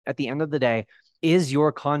at the end of the day, is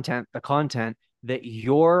your content the content that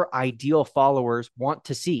your ideal followers want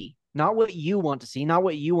to see? Not what you want to see, not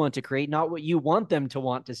what you want to create, not what you want them to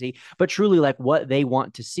want to see, but truly like what they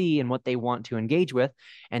want to see and what they want to engage with.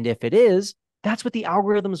 And if it is, that's what the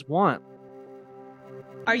algorithms want.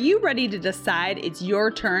 Are you ready to decide it's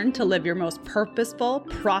your turn to live your most purposeful,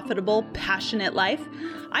 profitable, passionate life?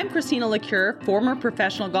 I'm Christina LaCure, former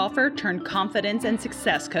professional golfer turned confidence and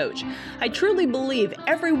success coach. I truly believe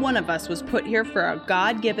every one of us was put here for a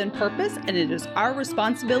God-given purpose, and it is our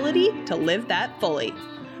responsibility to live that fully.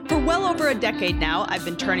 For well over a decade now, I've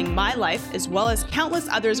been turning my life, as well as countless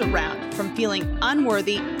others around, from feeling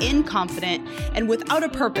unworthy, inconfident, and without a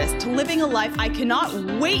purpose to living a life I cannot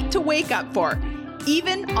wait to wake up for,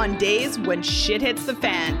 even on days when shit hits the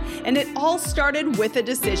fan. And it all started with a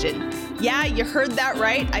decision. Yeah, you heard that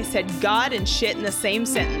right. I said God and shit in the same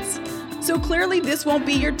sentence. So clearly this won't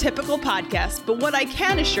be your typical podcast, but what I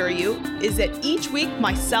can assure you is that each week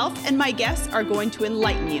myself and my guests are going to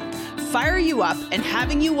enlighten you, fire you up, and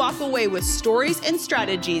having you walk away with stories and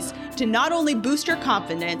strategies to not only boost your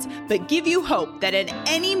confidence, but give you hope that at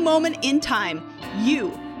any moment in time,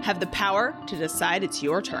 you have the power to decide it's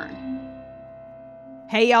your turn.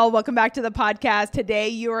 Hey y'all, welcome back to the podcast. Today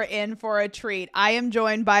you are in for a treat. I am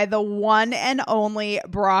joined by the one and only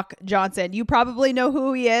Brock Johnson. You probably know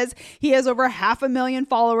who he is. He has over 500,000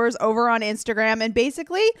 followers over on Instagram, and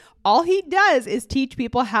basically all he does is teach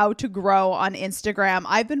people how to grow on Instagram.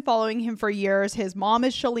 I've been following him for years. His mom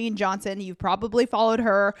is Chalene Johnson. You've probably followed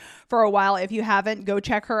her for a while. If you haven't, go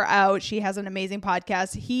check her out. She has an amazing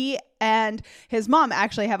podcast. He and his mom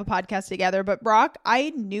actually have a podcast together. But Brock,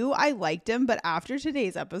 I knew I liked him, but after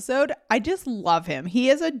today's episode, I just love him. He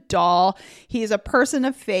is a doll. He is a person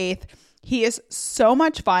of faith. He is so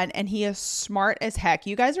much fun, and he is smart as heck.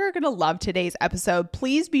 You guys are going to love today's episode.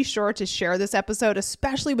 Please be sure to share this episode,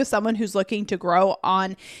 especially with someone who's looking to grow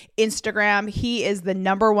on Instagram. He is the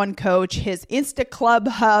number one coach. His Insta Club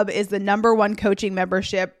Hub is the number one coaching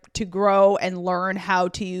membership to grow and learn how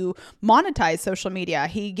to monetize social media.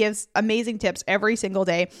 He gives amazing tips every single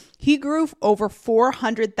day. He grew over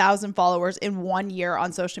 400,000 followers in 1 year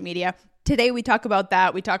on social media. Today, we talk about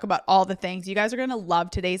that. We talk about all the things. You guys are going to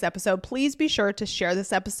love today's episode. Please be sure to share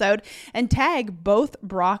this episode and tag both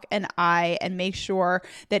Brock and I, and make sure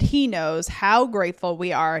that he knows how grateful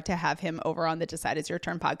we are to have him over on the Decide It's Your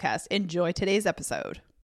Turn podcast. Enjoy today's episode.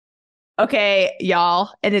 Okay,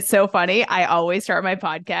 y'all. And it's so funny. I always start my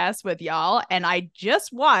podcast with y'all. And I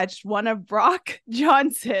just watched one of Brock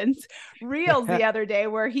Johnson's reels the other day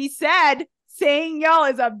where he said saying y'all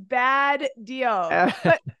is a bad deal.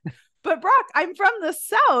 But Brock, I'm from the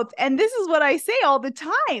South, and this is what I say all the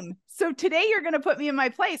time. So today you're going to put me in my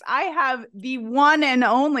place. I have the one and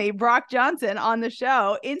only Brock Johnson on the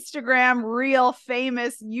show, Instagram, reel,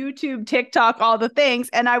 famous, YouTube, TikTok, all the things.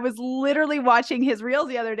 And I was literally watching his reels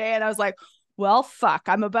the other day, and I was like, well, fuck,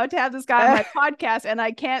 I'm about to have this guy on my podcast, and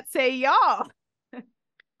I can't say y'all.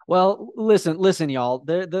 Well, listen, y'all.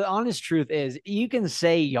 The honest truth is you can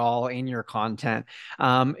say y'all in your content.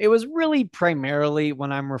 It was really primarily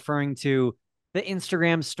when I'm referring to the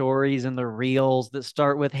Instagram stories and the reels that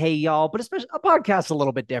start with, hey, y'all, but especially a podcast a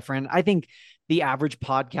little bit different. I think the average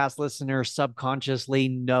podcast listener subconsciously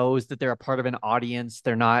knows that they're a part of an audience.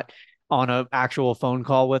 They're not on an actual phone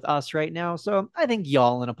call with us right now. So I think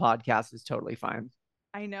y'all in a podcast is totally fine.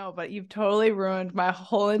 I know, but you've totally ruined my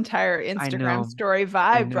whole entire Instagram story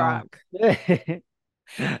vibe, Brock.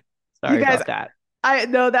 Sorry about that. I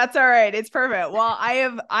know that's all right. It's perfect. Well,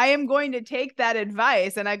 I am going to take that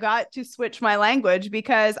advice, and I got to switch my language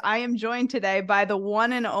because I am joined today by the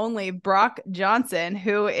one and only Brock Johnson,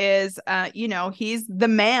 who is, he's the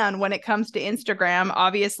man when it comes to Instagram.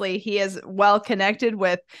 Obviously, he is well connected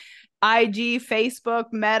with IG, Facebook,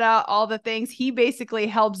 Meta, all the things. He basically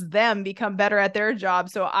helps them become better at their job.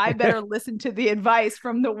 So I better listen to the advice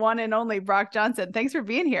from the one and only Brock Johnson. Thanks for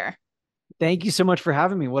being here. Thank you so much for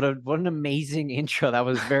having me. What an amazing intro. That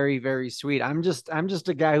was very, very sweet. I'm just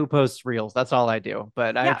a guy who posts reels. That's all I do,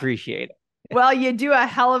 but I appreciate it. Well, you do a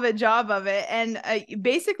hell of a job of it. And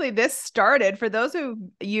basically this started, for those of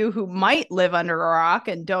you who might live under a rock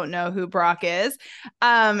and don't know who Brock is,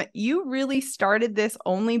 you really started this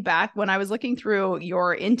only back when I was looking through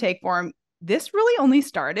your intake form. This really only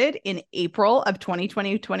started in April of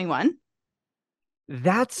 2021.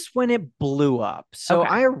 That's when it blew up. So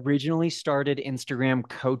I originally started Instagram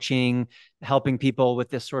coaching, helping people with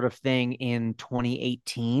this sort of thing in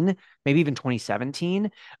 2018, maybe even 2017.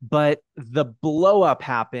 But the blow up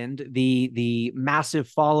happened. The massive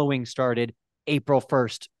following started April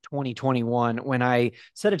 1st, 2021 when I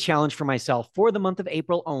set a challenge for myself for the month of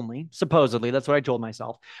April only. Supposedly, that's what I told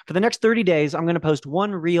myself. For the next 30 days, I'm going to post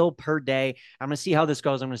one reel per day. I'm going to see how this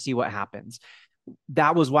goes. I'm going to see what happens.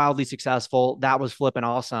 That was wildly successful. That was flipping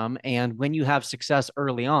awesome. And when you have success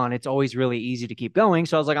early on, it's always really easy to keep going.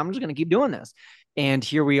 So I was like, I'm just going to keep doing this. And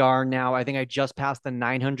here we are now. I think I just passed the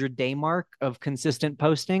 900-day mark of consistent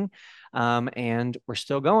posting. And we're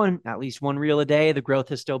still going at least one reel a day. The growth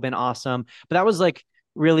has still been awesome. But that was like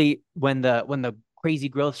really when the crazy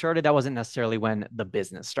growth started. That wasn't necessarily when the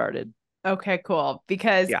business started. Okay, cool.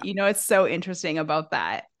 Because Yeah. it's so interesting about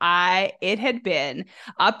that. It had been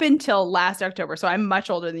up until last October. So I'm much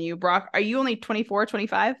older than you, Brock. Are you only 24,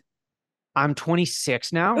 25? I'm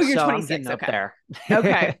 26 now, Oh, you're so I'm getting 26. up Okay. there.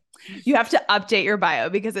 Okay. You have to update your bio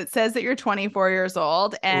because it says that you're 24 years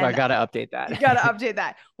old Ooh, I and gotta update you got to that. update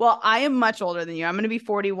that. Well, I am much older than you. I'm going to be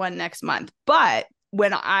 41 next month. But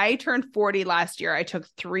when I turned 40 last year, I took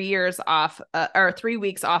 3 years off or 3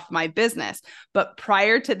 weeks off my business. But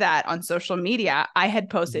prior to that, on social media, I had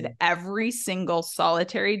posted every single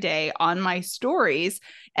solitary day on my stories.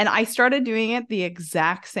 And I started doing it the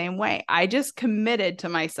exact same way. I just committed to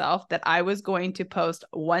myself that I was going to post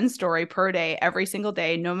one story per day, every single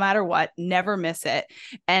day, no matter what, never miss it.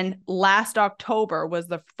 And last October was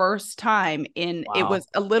the first time it Wow. was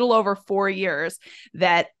a little over 4 years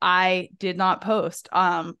that I did not post.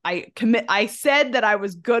 I said that I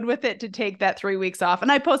was good with it to take that 3 weeks off,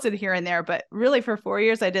 and I posted here and there, but really for 4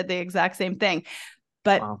 years, I did the exact same thing.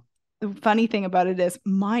 But Wow. the funny thing about it is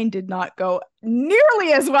mine did not go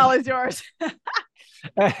nearly as well as yours.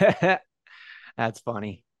 That's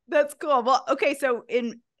funny. That's cool. Well, okay. So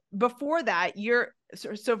before that,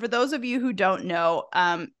 so for those of you who don't know,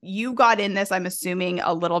 you got in this, I'm assuming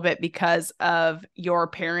a little bit because of your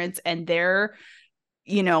parents and their,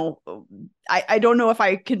 you know, I don't know if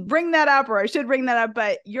I can bring that up or I should bring that up,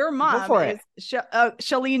 but your Go mom for is it.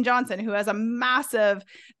 Chalene Johnson, who has a massive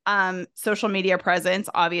social media presence.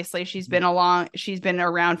 Obviously, she's been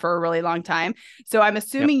around for a really long time. So I'm Yep.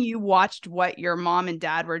 assuming you watched what your mom and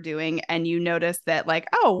dad were doing and you noticed that like,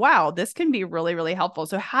 oh, wow, this can be really, really helpful.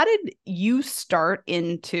 So how did you start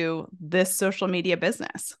into this social media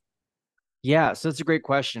business? Yeah, so that's a great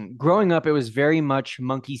question. Growing up, it was very much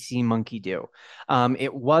monkey see, monkey do.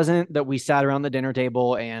 It wasn't that we sat around the dinner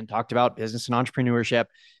table and talked about business and entrepreneurship.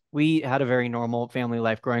 We had a very normal family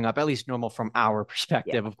life growing up, at least normal from our Yeah.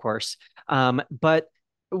 perspective, of course. But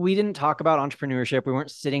we didn't talk about entrepreneurship. We weren't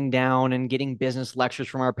sitting down and getting business lectures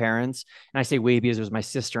from our parents. And I say we because it was my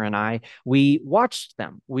sister and I. We watched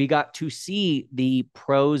them. We got to see the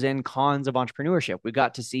pros and cons of entrepreneurship. We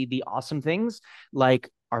got to see the awesome things like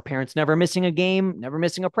our parents never missing a game, never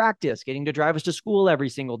missing a practice, getting to drive us to school every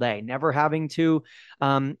single day, never having to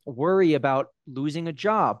worry about losing a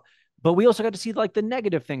job. But we also got to see like the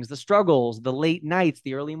negative things, the struggles, the late nights,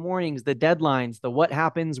 the early mornings, the deadlines, the what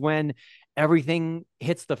happens when everything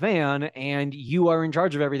hits the fan and you are in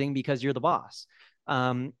charge of everything because you're the boss.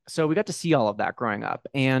 So we got to see all of that growing up.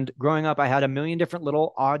 And growing up, I had a million different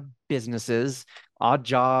little odd businesses, odd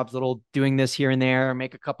jobs, little doing this here and there,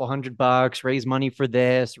 make a couple $100, raise money for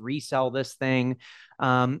this, resell this thing.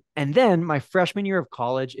 And then my freshman year of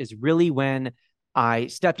college is really when I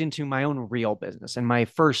stepped into my own real business and my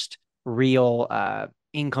first real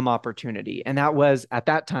income opportunity. And that was at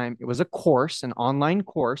that time, it was a course, an online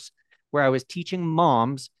course where I was teaching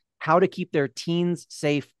moms how to keep their teens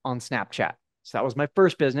safe on Snapchat. So that was my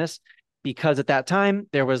first business because at that time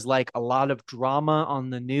there was like a lot of drama on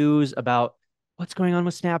the news about what's going on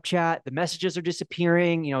with Snapchat. The messages are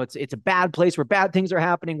disappearing. You know, it's a bad place where bad things are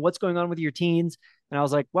happening. What's going on with your teens? And I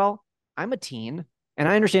was like, well, I'm a teen and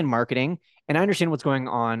I understand marketing and I understand what's going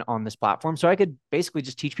on this platform. So I could basically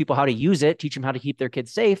just teach people how to use it, teach them how to keep their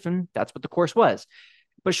kids safe. And that's what the course was.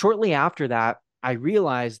 But shortly after that, I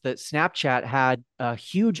realized that Snapchat had a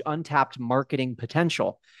huge untapped marketing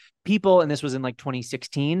potential. People, and this was in like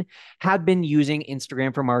 2016, had been using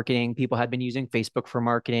Instagram for marketing. People had been using Facebook for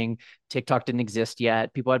marketing. TikTok didn't exist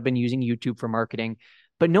yet. People had been using YouTube for marketing,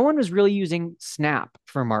 but no one was really using Snap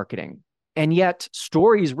for marketing. And yet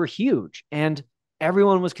stories were huge and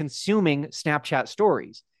everyone was consuming Snapchat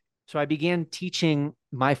stories. So I began teaching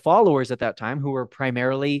my followers at that time, who were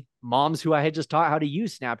primarily moms who I had just taught how to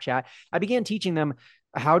use Snapchat. I began teaching them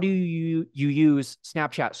how do you use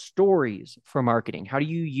Snapchat stories for marketing? How do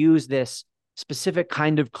you use this specific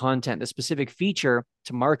kind of content, this specific feature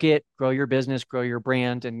to market, grow your business, grow your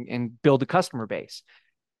brand, and build a customer base?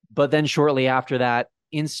 But then shortly after that,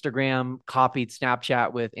 Instagram copied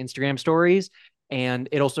Snapchat with Instagram stories. And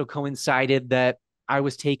it also coincided that I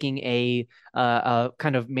was taking a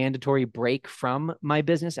kind of mandatory break from my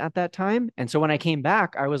business at that time. And so when I came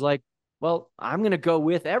back, I was like, well, I'm going to go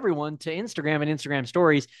with everyone to Instagram and Instagram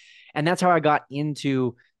stories. And that's how I got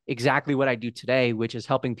into exactly what I do today, which is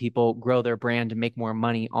helping people grow their brand and make more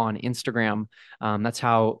money on Instagram. That's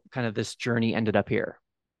how kind of this journey ended up here.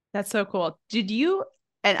 That's so cool. Did you,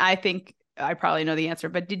 and I think I probably know the answer,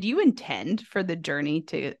 but did you intend for the journey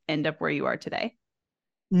to end up where you are today?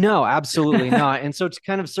 No, absolutely not. And so to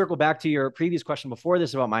kind of circle back to your previous question before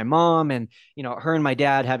this about my mom and, her and my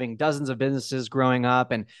dad having dozens of businesses growing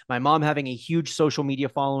up and my mom having a huge social media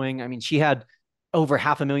following. I mean, she had over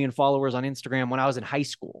 500,000 followers on Instagram when I was in high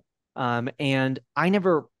school. And I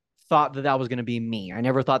never thought that was going to be me. I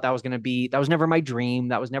never thought that was never my dream.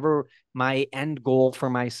 That was never my end goal for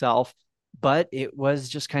myself. But it was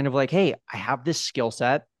just kind of like, hey, I have this skill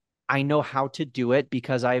set. I know how to do it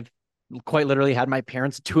because I've quite literally had my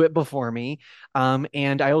parents do it before me.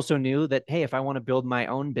 And I also knew that, hey, if I want to build my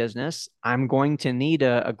own business, I'm going to need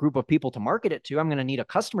a group of people to market it to. I'm going to need a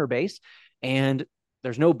customer base. And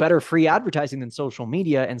there's no better free advertising than social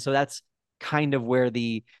media. And so that's kind of where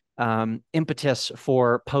the impetus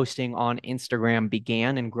for posting on Instagram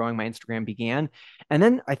began and growing my Instagram began. And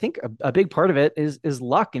then I think a big part of it is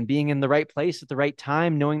luck and being in the right place at the right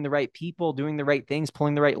time, knowing the right people, doing the right things,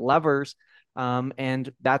 pulling the right levers.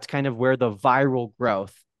 And that's kind of where the viral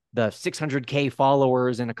growth, the 600K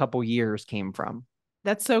followers in a couple years came from.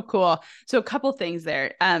 That's so cool. So a couple things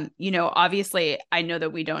there. Obviously I know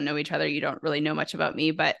that we don't know each other. You don't really know much about me,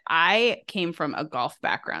 but I came from a golf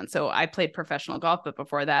background. So I played professional golf, but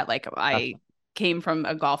before that, like I came from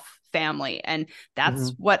a golf family. And that's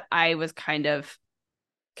what I was kind of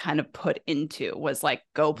put into was like,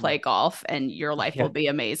 go play golf and your life will be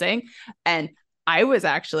amazing. And I was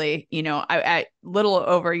actually, I little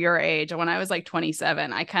over your age. When I was like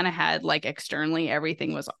 27, I kind of had like externally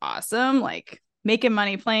everything was awesome. Like making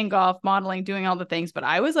money, playing golf, modeling, doing all the things, but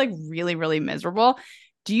I was like really, really miserable.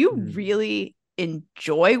 Do you really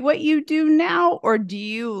enjoy what you do now, or do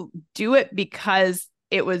you do it because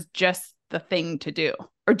it was just the thing to do?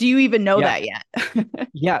 Or do you even know that yet?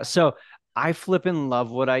 Yeah. So I flip and love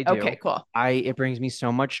what I do. Okay, cool. It brings me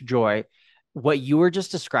so much joy. What you were just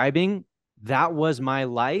describing, that was my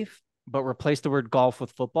life, but replace the word golf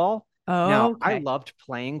with football. Now, I loved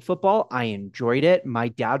playing football. I enjoyed it. My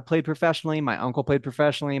dad played professionally. My uncle played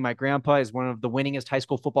professionally. My grandpa is one of the winningest high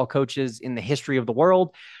school football coaches in the history of the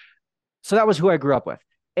world. So that was who I grew up with.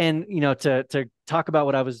 And, to talk about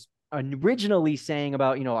what I was originally saying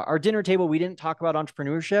about, our dinner table, we didn't talk about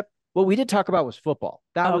entrepreneurship. What we did talk about was football.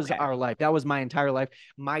 That was our life. That was my entire life.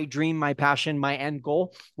 My dream, my passion, my end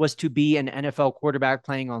goal was to be an NFL quarterback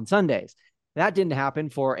playing on Sundays. That didn't happen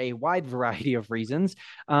for a wide variety of reasons.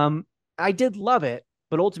 I did love it,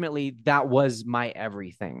 but ultimately that was my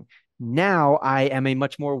everything. Now I am a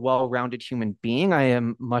much more well-rounded human being. I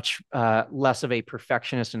am much less of a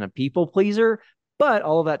perfectionist and a people pleaser. But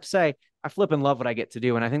all of that to say, I flip and love what I get to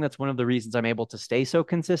do. And I think that's one of the reasons I'm able to stay so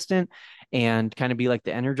consistent and kind of be like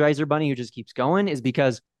the Energizer bunny who just keeps going is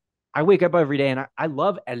because I wake up every day and I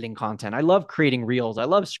love editing content. I love creating reels. I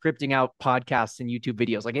love scripting out podcasts and YouTube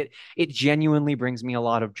videos. Like it genuinely brings me a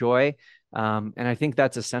lot of joy. And I think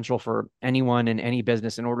that's essential for anyone in any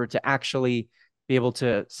business in order to actually be able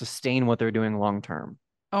to sustain what they're doing long term.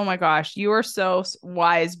 Oh my gosh, you are so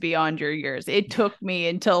wise beyond your years. It took me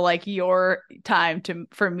until like your time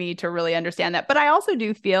for me to really understand that. But I also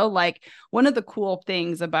do feel like one of the cool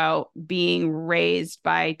things about being raised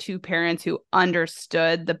by two parents who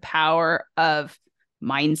understood the power of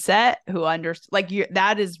mindset, who understood like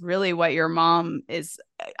that is really what your mom is.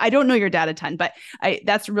 I don't know your dad a ton, but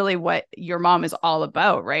that's really what your mom is all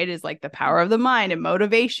about, right? Is like the power of the mind and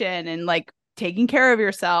motivation and like taking care of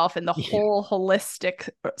yourself and the whole holistic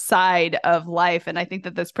side of life. And I think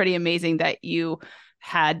that that's pretty amazing that you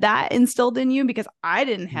had that instilled in you, because I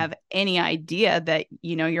didn't have any idea that,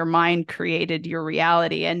 your mind created your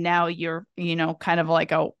reality. And now you're, kind of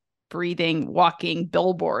like a breathing, walking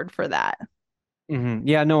billboard for that.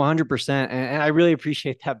 Yeah, no, 100%. And I really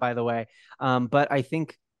appreciate that, by the way. But I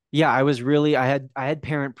think, I had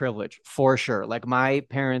parent privilege for sure. Like my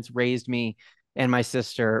parents raised me and my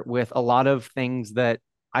sister with a lot of things that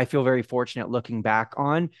I feel very fortunate looking back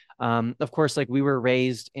on. Of course, like we were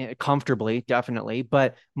raised comfortably, definitely,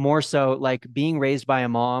 but more so like being raised by a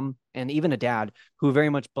mom and even a dad who very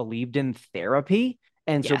much believed in therapy.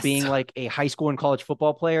 And so being like a high school and college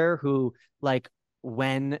football player who like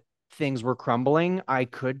when things were crumbling, I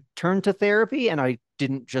could turn to therapy and I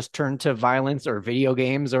didn't just turn to violence or video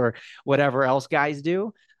games or whatever else guys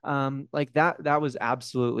do. Like that was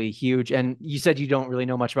absolutely huge. And you said you don't really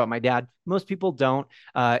know much about my dad. Most people don't.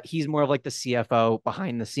 He's more of like the CFO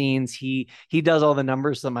behind the scenes. He does all the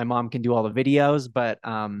numbers so that my mom can do all the videos. But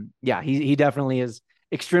yeah, he definitely is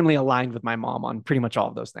extremely aligned with my mom on pretty much all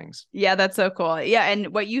of those things. Yeah, that's so cool. Yeah.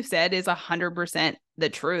 And what you said is 100% the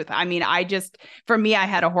truth. I mean, for me, I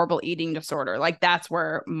had a horrible eating disorder. Like that's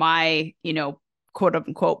where my, quote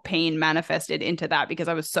unquote pain manifested into that because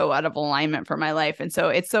I was so out of alignment for my life. And so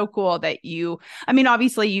it's so cool that I mean,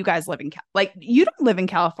 obviously you guys live like you don't live in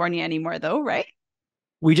California anymore though, right?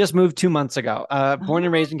 We just moved 2 months ago. Born and Oh.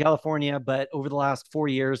 raised in California, but over the last 4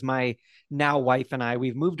 years, my now wife and I,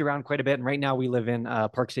 we've moved around quite a bit. And right now we live in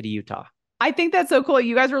Park City, Utah. I think that's so cool.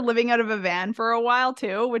 You guys were living out of a van for a while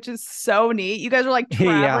too, which is so neat. You guys are like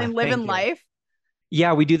Yeah, traveling, living thank you. life.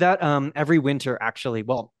 Yeah, we do that every winter, actually.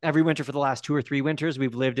 Well, every winter for the last 2 or 3 winters,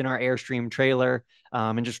 we've lived in our Airstream trailer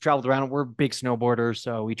and just traveled around. We're big snowboarders,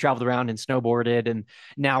 so we traveled around and snowboarded. And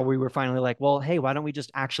now we were finally like, well, hey, why don't we just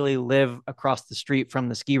actually live across the street from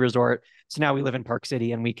the ski resort? So now we live in Park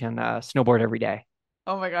City and we can snowboard every day.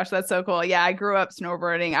 Oh my gosh, that's so cool. Yeah, I grew up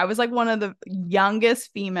snowboarding. I was like one of the youngest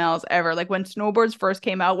females ever. Like when snowboards first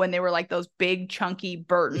came out, when they were like those big, chunky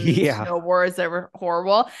Burton Yeah. snowboards that were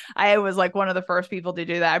horrible. I was like one of the first people to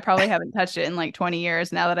do that. I probably haven't touched it in like 20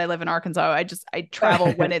 years. Now that I live in Arkansas, I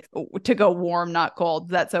travel when it's to go warm, not cold.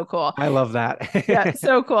 That's so cool. I love Yeah, that.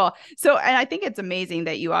 so cool. So, and I think it's amazing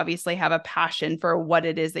that you obviously have a passion for what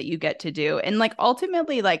it is that you get to do. And like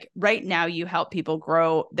ultimately, like right now, you help people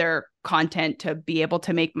grow their content to be able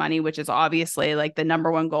to make money, which is obviously like the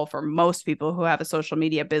number one goal for most people who have a social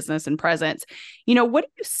media business and presence. What do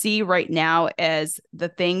you see right now as the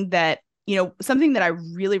thing that something that I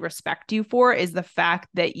really respect you for is the fact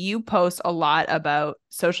that you post a lot about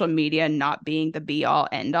social media not being the be all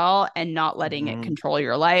end all and not letting it Mhm. control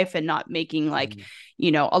your life and not making like,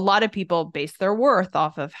 Mhm. a lot of people base their worth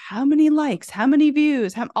off of how many likes, how many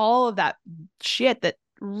views, all of that shit that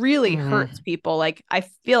really hurts Mhm. people. Like I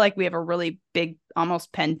feel like we have a really big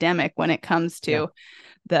almost pandemic when it comes Yeah.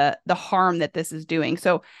 to the harm that this is doing.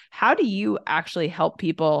 So how do you actually help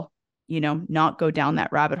people not go down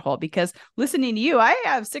that rabbit hole? Because listening to you, I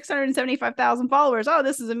have 675,000 followers. Oh,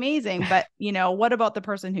 this is amazing. But what about the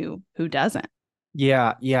person who doesn't?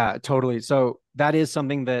 Yeah, yeah, totally. So that is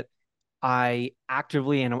something that I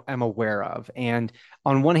actively am aware of. And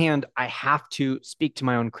on one hand, I have to speak to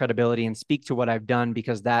my own credibility and speak to what I've done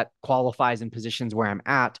because that qualifies in positions where I'm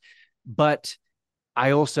at. But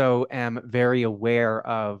I also am very aware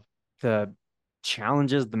of the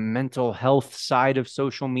challenges, the mental health side of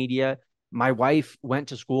social media. My wife went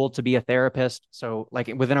to school to be a therapist. So,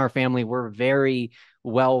 like within our family, we're very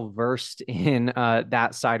well versed in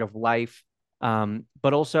that side of life.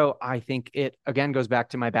 But also, I think it again goes back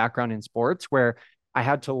to my background in sports, where I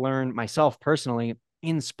had to learn myself personally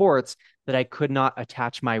in sports that I could not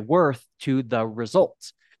attach my worth to the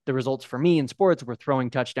results. The results for me in sports were throwing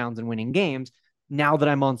touchdowns and winning games. Now that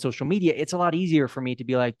I'm on social media, it's a lot easier for me to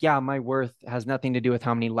be like, yeah, my worth has nothing to do with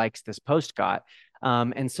how many likes this post got.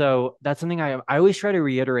 And so that's something I always try to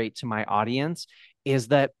reiterate to my audience is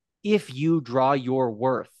that if you draw your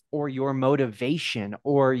worth or your motivation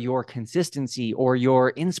or your consistency or your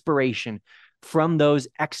inspiration from those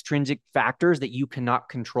extrinsic factors that you cannot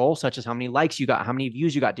control, such as how many likes you got, how many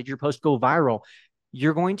views you got, did your post go viral?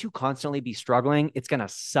 You're going to constantly be struggling. It's going to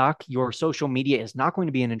suck. Your social media is not going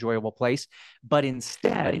to be an enjoyable place. But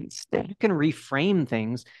instead, you can reframe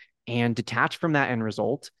things and detach from that end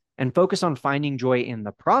result and focus on finding joy in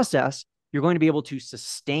the process. You're going to be able to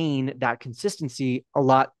sustain that consistency a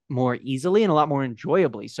lot more easily and a lot more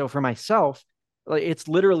enjoyably. So for myself, it's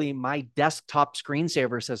literally my desktop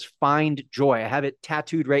screensaver says find joy. I have it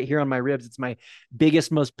tattooed right here on my ribs. It's my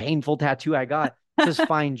biggest, most painful tattoo I got. It says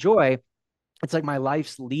find joy. It's like my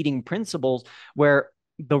life's leading principles where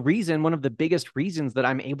one of the biggest reasons that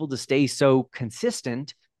I'm able to stay so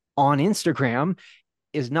consistent on Instagram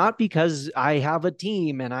is not because I have a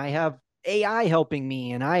team and I have AI helping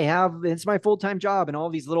me and it's my full-time job and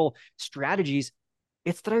all these little strategies.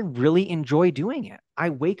 It's that I really enjoy doing it.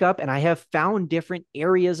 I wake up and I have found different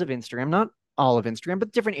areas of Instagram, not all of Instagram,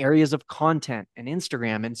 but different areas of content and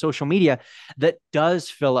Instagram and social media that does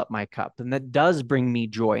fill up my cup and that does bring me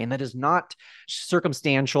joy and that is not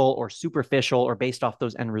circumstantial or superficial or based off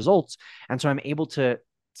those end results. And so I'm able to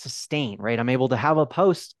sustain, right? I'm able to have a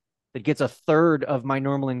post that gets a third of my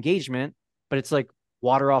normal engagement, but it's like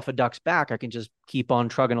water off a duck's back. I can just keep on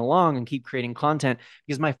trugging along and keep creating content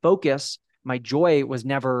because my joy was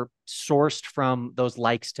never sourced from those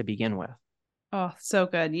likes to begin with. Oh, so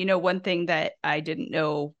good. One thing that I didn't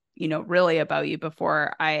know really about you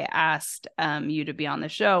before I asked you to be on the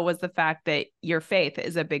show was the fact that your faith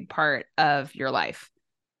is a big part of your life.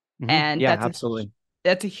 And Yeah, absolutely.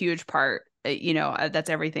 that's a huge part. That's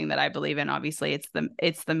everything that I believe in. Obviously,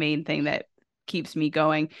 it's the main thing that keeps me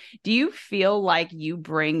going. Do you feel like you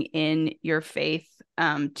bring in your faith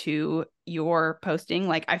to your posting?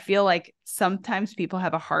 Like, I feel like sometimes people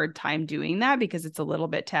have a hard time doing that because it's a little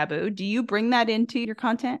bit taboo. Do you bring that into your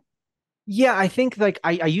content? Yeah, I think like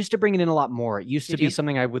I used to bring it in a lot more. It used to Did be you?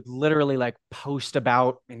 something I would literally like post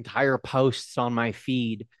about entire posts on my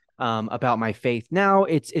feed about my faith. Now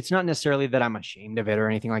it's not necessarily that I'm ashamed of it or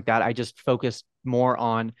anything like that. I just focus more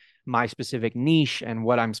on my specific niche and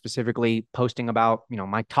what I'm specifically posting about,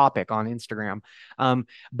 my topic on Instagram.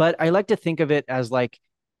 But I like to think of it as like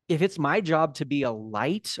if it's my job to be a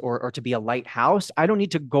light or to be a lighthouse, I don't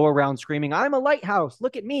need to go around screaming, I'm a lighthouse.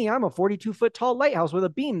 Look at me. I'm a 42-foot tall lighthouse with a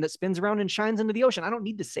beam that spins around and shines into the ocean. I don't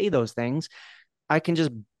need to say those things. I can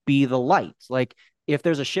just be the light. Like if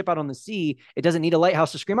there's a ship out on the sea, it doesn't need a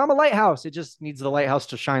lighthouse to scream, I'm a lighthouse. It just needs the lighthouse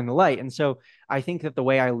to shine the light. And so I think that the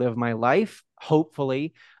way I live my life,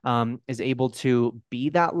 hopefully, is able to be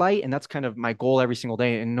that light. And that's kind of my goal every single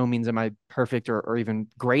day. And no means am I perfect or even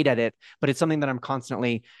great at it, but it's something that I'm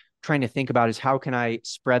constantly trying to think about is how can I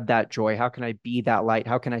spread that joy? How can I be that light?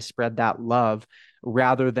 How can I spread that love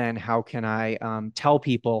rather than how can I tell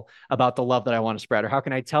people about the love that I want to spread? Or how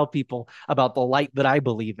can I tell people about the light that I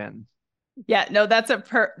believe in? Yeah, no, that's a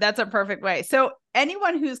perfect way. So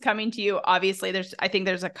anyone who's coming to you, obviously I think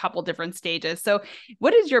there's a couple different stages. So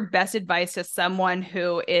what is your best advice to someone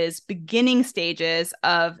who is beginning stages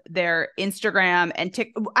of their Instagram and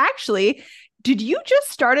actually, did you just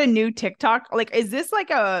start a new TikTok? Like, is this like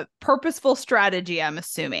a purposeful strategy, I'm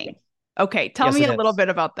assuming? Okay, tell Yes, me it a little is. bit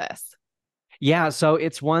about this. Yeah, so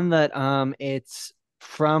it's one that it's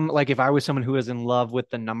from like if I was someone who was in love with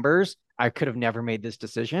the numbers, I could have never made this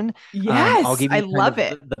decision. I'll Yes, give I you kind love of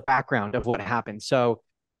it. the background of what happened. So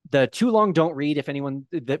the too long don't read, if anyone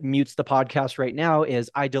that mutes the podcast right now,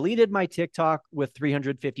 is I deleted my TikTok with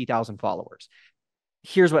 350,000 followers.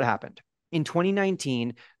 Here's what happened. In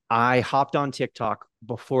 2019, I hopped on TikTok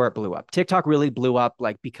before it blew up. TikTok really blew up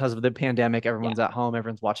like because of the pandemic. Yeah. Everyone's at home,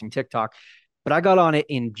 everyone's watching TikTok. But I got on it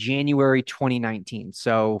in January 2019.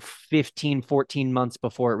 So 15, 14 months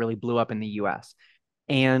before it really blew up in the US.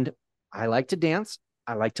 And I like to dance.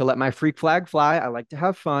 I like to let my freak flag fly. I like to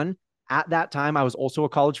have fun. At that time, I was also a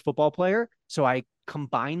college football player. So I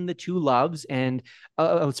combined the two loves. And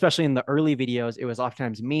especially in the early videos, it was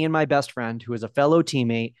oftentimes me and my best friend, who was a fellow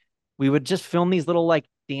teammate. We would just film these little like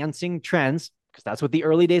dancing trends because that's what the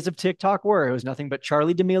early days of TikTok were. It was nothing but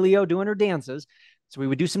Charlie D'Amelio doing her dances. So we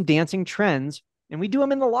would do some dancing trends and we do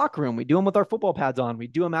them in the locker room. We do them with our football pads on. We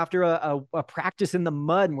do them after a practice in the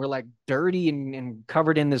mud, and we're like dirty and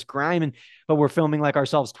covered in this grime. But we're filming like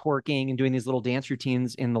ourselves twerking and doing these little dance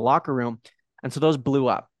routines in the locker room. And so those blew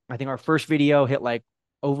up. I think our first video hit like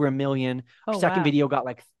over 1 million. Our Oh, second wow. video got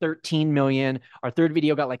like 13 million. Our third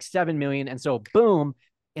video got like 7 million. And so boom,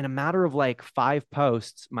 in a matter of like 5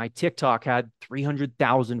 posts, my TikTok had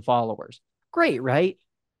 300,000 followers. Great, right?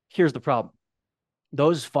 Here's the problem.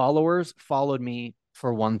 Those followers followed me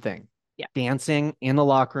for one thing, Yeah. dancing in the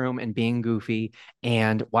locker room and being goofy.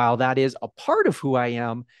 And while that is a part of who I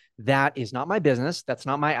am, that is not my business. That's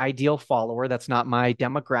not my ideal follower. That's not my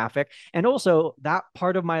demographic. And also, that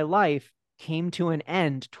part of my life came to an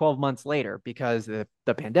end 12 months later because the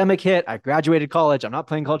pandemic hit. I graduated college. I'm not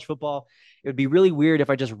playing college football. It would be really weird if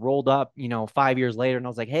I just rolled up, 5 years later and I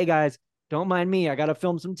was like, hey guys, don't mind me. I got to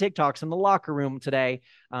film some TikToks in the locker room today.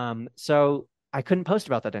 So I couldn't post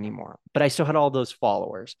about that anymore, but I still had all those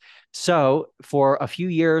followers. So for a few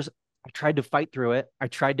years, I tried to fight through it. I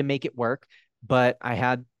tried to make it work, but I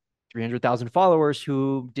had 300,000 followers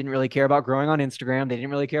who didn't really care about growing on Instagram. They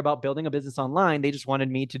didn't really care about building a business online. They just wanted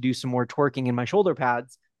me to do some more twerking in my shoulder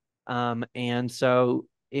pads. And so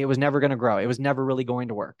it was never going to grow. It was never really going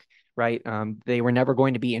to work, right? They were never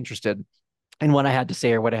going to be interested in what I had to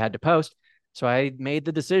say or what I had to post. So I made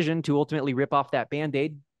the decision to ultimately rip off that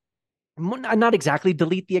band-aid, not exactly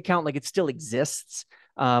delete the account, like it still exists,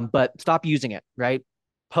 but stop using it, right?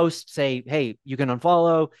 Post, say, hey, you can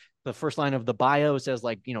unfollow. The first line of the bio says,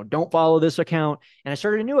 like, don't follow this account. And I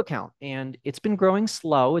started a new account and it's been growing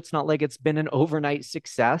slow. It's not like it's been an overnight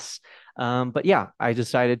success. But yeah, I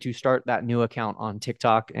decided to start that new account on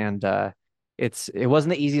TikTok, and it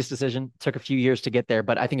wasn't the easiest decision. It took a few years to get there,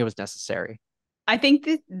 but I think it was necessary. I think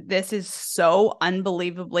that this is so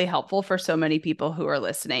unbelievably helpful for so many people who are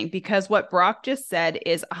listening, because what Brock just said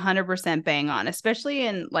is 100% bang on, especially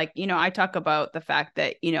in like, I talk about the fact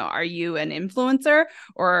that, are you an influencer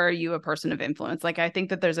or are you a person of influence? Like, I think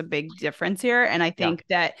that there's a big difference here. And I think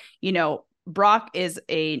that, Brock is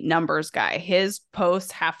a numbers guy. His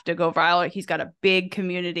posts have to go viral. He's got a big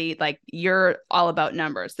community. Like, you're all about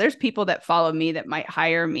numbers. There's people that follow me that might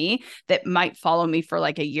hire me, that might follow me for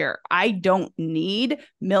like a year. I don't need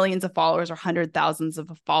millions of followers or hundred thousands of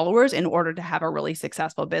followers in order to have a really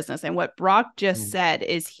successful business. And what Brock just said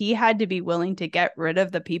is he had to be willing to get rid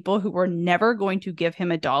of the people who were never going to give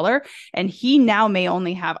him a dollar. And he now may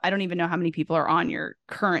only have, I don't even know how many people are on your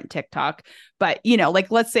current TikTok, but like,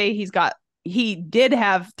 let's say he did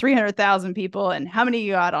have 300,000 people. And how many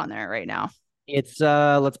you got on there right now? It's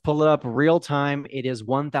let's pull it up real time. It is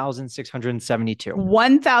 1,672.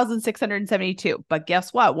 1,672. But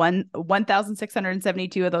guess what?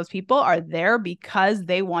 1,672 of those people are there because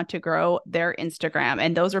they want to grow their Instagram.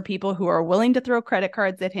 And those are people who are willing to throw credit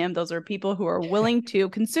cards at him. Those are people who are willing to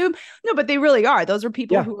consume. No, but they really are. Those are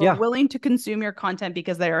people who are willing to consume your content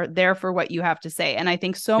because they are there for what you have to say. And I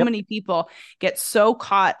think so many people get so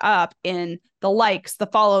caught up in the likes, the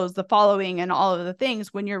follows, the following, and all of the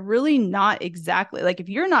things when you're really not exactly, like, if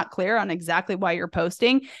you're not clear on exactly why you're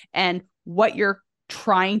posting and what you're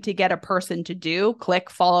trying to get a person to do, click,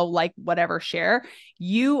 follow, like, whatever, share,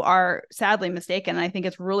 you are sadly mistaken. And I think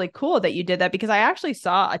it's really cool that you did that, because I actually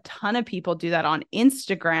saw a ton of people do that on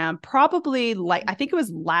Instagram, probably like, I think it was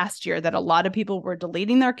last year, that a lot of people were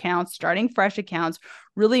deleting their accounts, starting fresh accounts,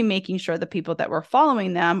 really making sure the people that were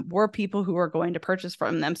following them were people who were going to purchase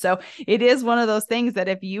from them. So it is one of those things that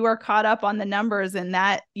if you are caught up on the numbers and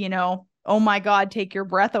that, oh my God, take your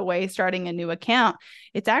breath away starting a new account,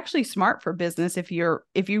 it's actually smart for business if you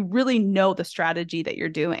really know the strategy that you're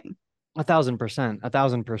doing.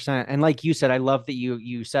 1,000%. And like you said, I love that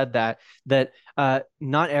you said that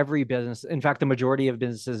not every business, in fact, the majority of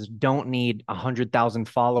businesses don't need 100,000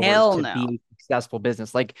 followers to be a successful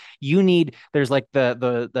business. Like, there's like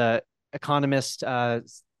the Economist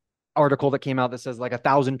article that came out that says like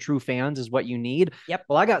 1,000 true fans is what you need. Yep.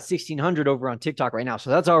 Well, I got 1,600 over on TikTok right now, so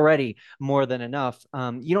that's already more than enough.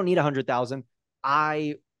 You don't need 100,000.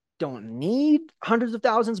 I don't need hundreds of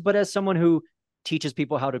thousands, but as someone who teaches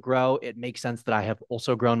people how to grow, it makes sense that I have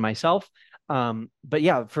also grown myself. But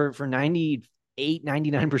yeah, for 99%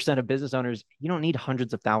 of business owners, you don't need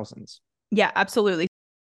hundreds of thousands. Yeah, absolutely.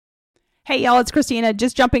 Hey, y'all, it's Christina,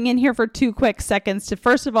 just jumping in here for 2 quick seconds to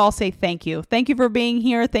first of all say thank you. Thank you for being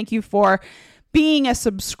here. Thank you for being a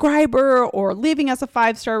subscriber or leaving us a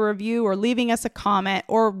 5-star review or leaving us a comment,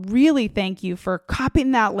 or really thank you for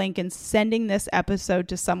copying that link and sending this episode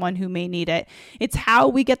to someone who may need it. It's how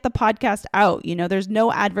we get the podcast out. There's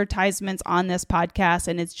no advertisements on this podcast,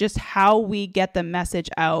 and it's just how we get the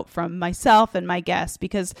message out from myself and my guests,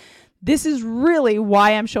 because this is really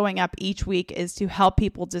why I'm showing up each week, is to help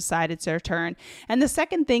people decide it's their turn. And the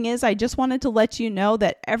second thing is, I just wanted to let you know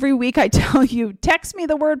that every week I tell you, text me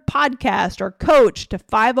the word podcast or coach to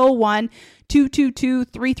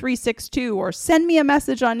 501-222-3362, or send me a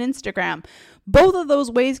message on Instagram. Both of those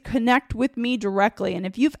ways connect with me directly. And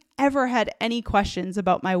if you've ever had any questions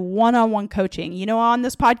about my one-on-one coaching, on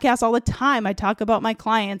this podcast all the time, I talk about my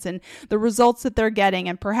clients and the results that they're getting.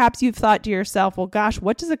 And perhaps you've thought to yourself, well, gosh,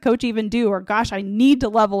 what does a coach even do? Or gosh, I need to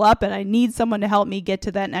level up and I need someone to help me get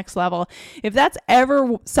to that next level. If that's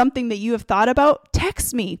ever something that you have thought about,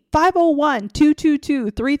 text me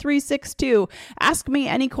 501-222-3362. Ask me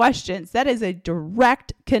any questions. That is a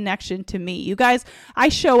direct connection to me. You guys, I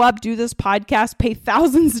show up, do this podcast, pay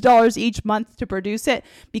thousands of dollars each month to produce it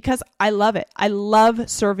because I love it. I love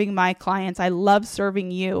serving my clients. I love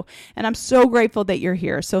serving you. And I'm so grateful that you're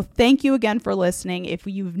here. So thank you again for listening. If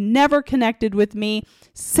you've never connected with me,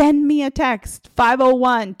 send me a text,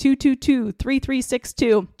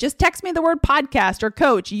 501-222-3362. Just text me the word podcast or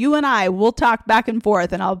coach. You and I will talk back and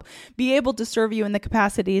forth, and I'll be able to serve you in the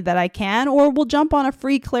capacity that I can, or we'll jump on a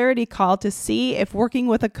free clarity call to see if working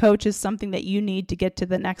with a coach is something that you need to get to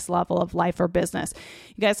the next level of life or business.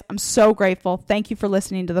 You guys, I'm so grateful. Thank you for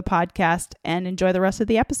listening to the podcast, and enjoy the rest of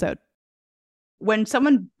the episode. When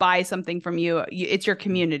someone buys something from you, it's your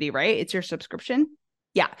community, right? It's your subscription.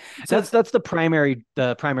 Yeah. So that's the primary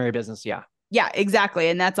business. Yeah. Yeah, exactly.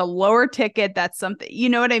 And that's a lower ticket. That's something, you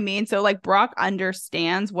know what I mean? So like Brock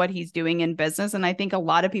understands what he's doing in business. And I think a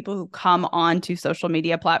lot of people who come on to social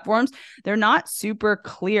media platforms, they're not super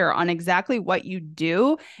clear on exactly what you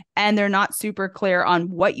do. And they're not super clear on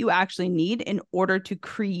what you actually need in order to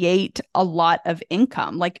create a lot of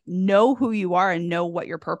income. Like know who you are and know what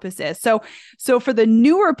your purpose is. So for the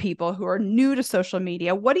newer people who are new to social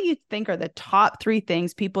media, what do you think are the top three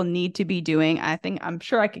things people need to be doing? I'm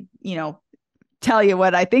sure I could, tell you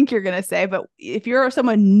what I think you're going to say, but if you're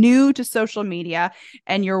someone new to social media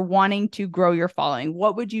and you're wanting to grow your following,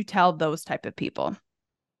 what would you tell those type of people?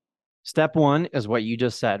 Step one is what you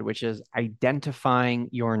just said, which is identifying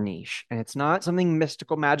your niche. And it's not something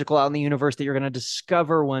mystical, magical out in the universe that you're going to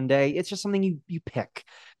discover one day. It's just something you pick,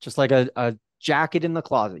 just like a jacket in the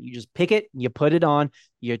closet. You just pick it, you put it on,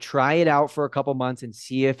 you try it out for a couple months and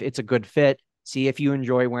see if it's a good fit, see if you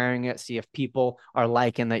enjoy wearing it, see if people are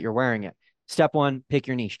liking that you're wearing it. Step one, pick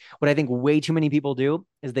your niche. What I think way too many people do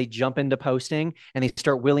is they jump into posting and they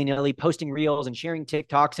start willy-nilly posting reels and sharing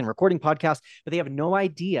TikToks and recording podcasts, but they have no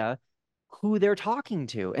idea who they're talking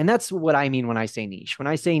to. And that's what I mean when I say niche. When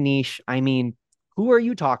I say niche, I mean, who are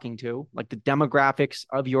you talking to? Like the demographics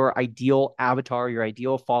of your ideal avatar, your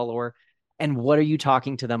ideal follower, and what are you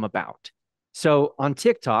talking to them about? So on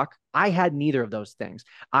TikTok, I had neither of those things.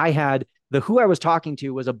 I had who I was talking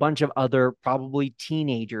to was a bunch of other probably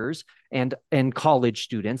teenagers and college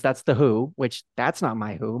students. That's the who, which that's not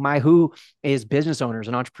my who. My who is business owners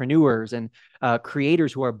and entrepreneurs and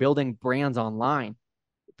creators who are building brands online.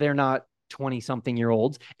 They're not 20 something year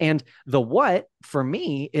olds. And the what for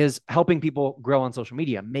me is helping people grow on social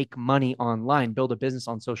media, make money online, build a business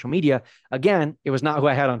on social media. Again, it was not who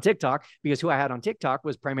I had on TikTok, because who I had on TikTok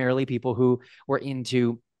was primarily people who were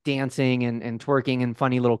into dancing and twerking and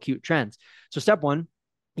funny little cute trends. So step one,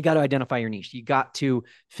 you got to identify your niche. You got to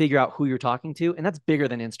figure out who you're talking to. And that's bigger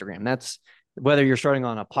than Instagram. That's whether you're starting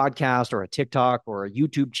on a podcast or a TikTok or a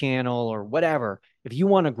YouTube channel or whatever. If you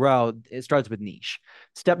want to grow, it starts with niche.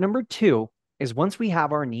 Step number two is once we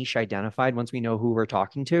have our niche identified, once we know who we're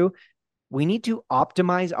talking to, we need to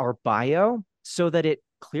optimize our bio so that it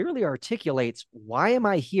clearly articulates, why am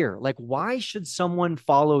I here? Like, why should someone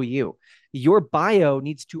follow you? Your bio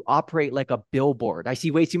needs to operate like a billboard. I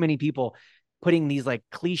see way too many people putting these like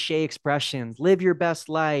cliche expressions, live your best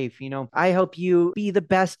life, I help you be the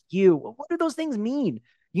best you. What do those things mean?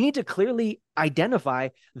 You need to clearly identify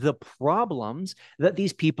the problems that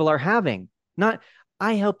these people are having. Not,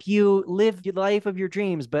 I help you live the life of your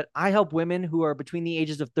dreams, but I help women who are between the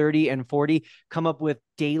ages of 30 and 40 come up with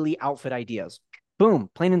daily outfit ideas. Boom,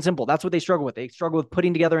 plain and simple. That's what they struggle with. They struggle with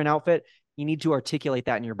putting together an outfit. You need to articulate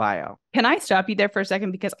that in your bio. Can I stop you there for a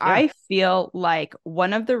second? Because Yeah. I feel like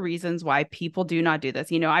one of the reasons why people do not do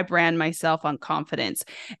this, I brand myself on confidence.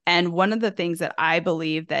 And one of the things that I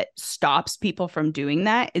believe that stops people from doing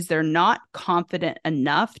that is they're not confident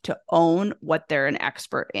enough to own what they're an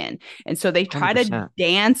expert in. And so they try 100%. to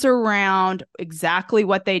dance around exactly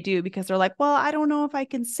what they do because they're like, well, I don't know if I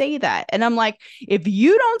can say that. And I'm like, if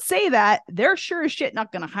you don't say that, they're sure as shit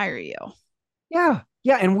not going to hire you. Yeah.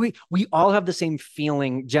 Yeah. And we all have the same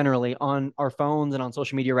feeling generally on our phones and on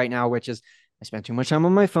social media right now, which is I spend too much time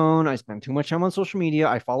on my phone. I spend too much time on social media.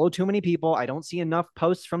 I follow too many people. I don't see enough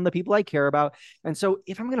posts from the people I care about. And so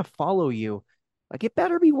if I'm going to follow you, like it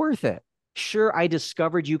better be worth it. Sure, I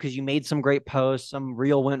discovered you because you made some great posts. Some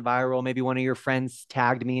reel went viral. Maybe one of your friends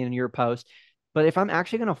tagged me in your post. But if I'm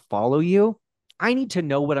actually going to follow you, I need to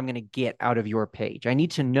know what I'm going to get out of your page. I need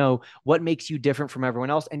to know what makes you different from everyone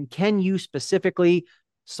else. And can you specifically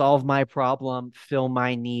solve my problem, fill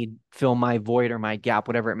my need, fill my void or my gap,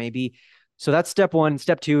 whatever it may be? So that's step one.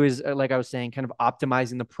 Step two is, like I was saying, kind of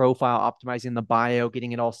optimizing the profile, optimizing the bio,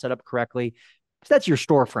 getting it all set up correctly. So that's your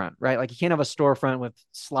storefront, right? Like you can't have a storefront with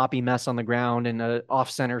sloppy mess on the ground and an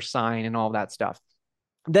off-center sign and all that stuff.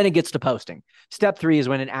 Then it gets to posting. Step three is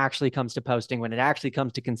when it actually comes to posting, when it actually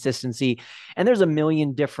comes to consistency. And there's a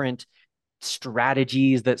million different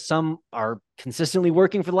strategies that some are consistently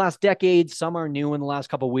working for the last decade, some are new in the last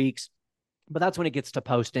couple of weeks. But that's when it gets to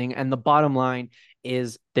posting. And the bottom line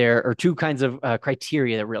is there are two kinds of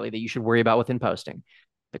criteria that you should worry about within posting: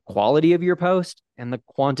 the quality of your post and the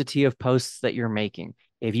quantity of posts that you're making.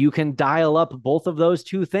 If you can dial up both of those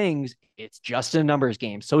two things, it's just a numbers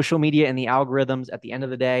game. Social media and the algorithms, at the end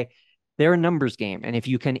of the day, they're a numbers game. And if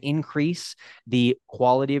you can increase the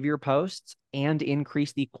quality of your posts and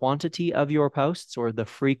increase the quantity of your posts or the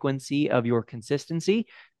frequency of your consistency,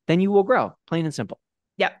 then you will grow, plain and simple.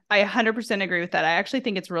 Yeah, I 100% agree with that. I actually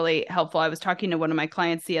think it's really helpful. I was talking to one of my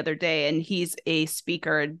clients the other day, and he's a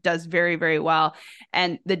speaker, does very, very well.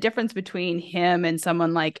 And the difference between him and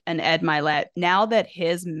someone like an Ed Milet, now that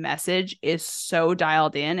his message is so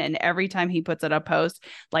dialed in, and every time he puts out a post,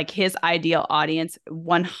 like his ideal audience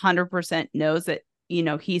 100% knows that,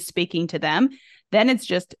 he's speaking to them. Then it's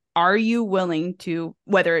just, are you willing to,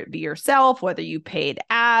 whether it be yourself, whether you paid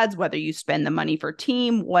ads, whether you spend the money for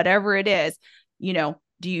team, whatever it is,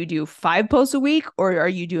 do you do 5 posts a week or are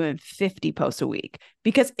you doing 50 posts a week?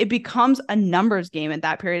 Because it becomes a numbers game at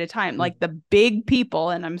that period of time. Like the big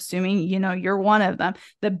people, and I'm assuming, you're one of them,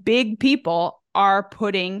 the big people are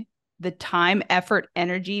putting the time, effort,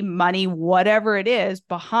 energy, money, whatever it is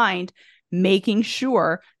behind making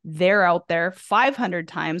sure they're out there 500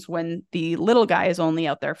 times when the little guy is only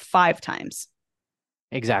out there 5 times.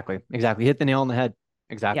 Exactly. Exactly. Hit the nail on the head.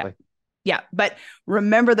 Yeah. Exactly. Yeah. But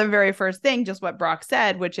remember the very first thing, just what Brock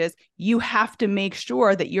said, which is you have to make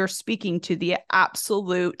sure that you're speaking to the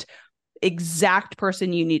absolute exact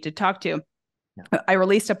person you need to talk to. I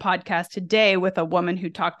released a podcast today with a woman who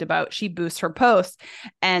talked about she boosts her posts.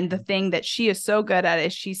 And the thing that she is so good at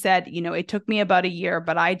is she said, it took me about a year,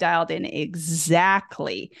 but I dialed in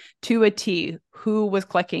exactly to a T who was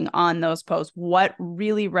clicking on those posts, what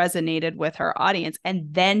really resonated with her audience. And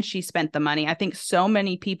then she spent the money. I think so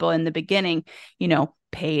many people in the beginning,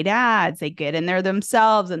 paid ads, they get in there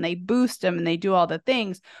themselves and they boost them and they do all the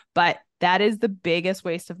things. But that is the biggest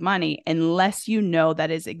waste of money unless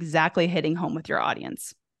that is exactly hitting home with your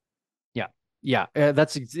audience. Yeah. Yeah.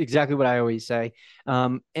 That's exactly what I always say.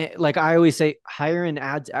 Like I always say, hire an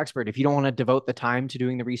ads expert. If you don't want to devote the time to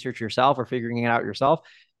doing the research yourself or figuring it out yourself,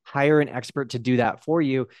 hire an expert to do that for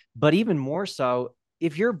you. But even more so,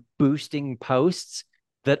 if you're boosting posts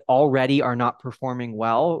that already are not performing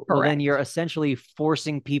well, well, then you're Correct. essentially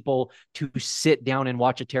forcing people to sit down and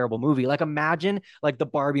watch a terrible movie. Like imagine like the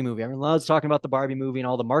Barbie movie. Everyone loves talking about the Barbie movie and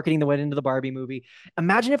all the marketing that went into the Barbie movie.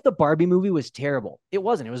 Imagine if the Barbie movie was terrible. It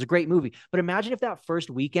wasn't. It was a great movie. But imagine if that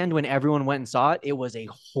first weekend when everyone went and saw it, it was a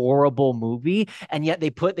horrible movie. And yet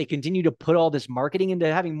they continue to put all this marketing into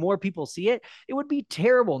having more people see it. It would be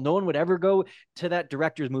terrible. No one would ever go to that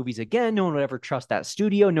director's movies again. No one would ever trust that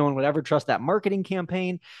studio. No one would ever trust that marketing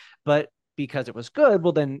campaign. But because it was good,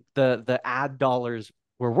 well, then the ad dollars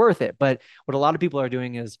were worth it. But what a lot of people are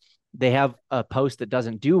doing is they have a post that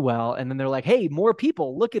doesn't do well, and then they're like, hey, more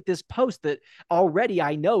people look at this post that already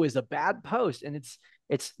I know is a bad post. And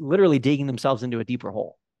it's literally digging themselves into a deeper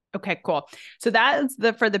hole. Okay, cool. So that's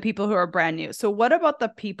for the people who are brand new. So what about the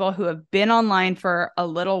people who have been online for a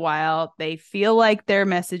little while? They feel like their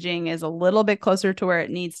messaging is a little bit closer to where it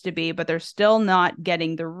needs to be, but they're still not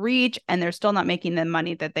getting the reach and they're still not making the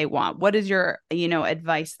money that they want. What is your,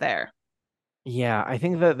 advice there? Yeah, I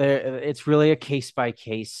think that it's really a case by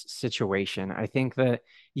case situation. I think that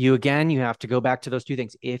you have to go back to those two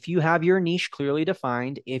things. If you have your niche clearly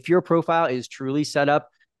defined, if your profile is truly set up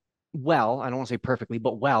well, I don't want to say perfectly,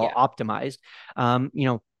 but well Yeah. optimized,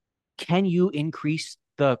 can you increase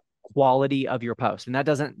the quality of your post? And that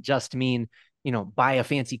doesn't just mean, buy a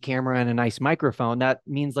fancy camera and a nice microphone. That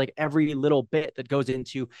means like every little bit that goes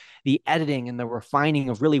into the editing and the refining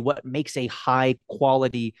of really what makes a high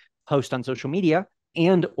quality post on social media.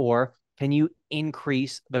 And or can you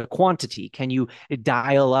increase the quantity? Can you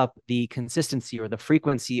dial up the consistency or the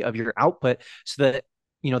frequency of your output so that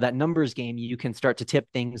that numbers game, you can start to tip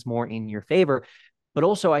things more in your favor? But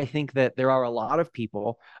also, I think that there are a lot of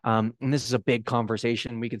people, and this is a big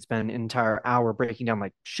conversation. We could spend an entire hour breaking down,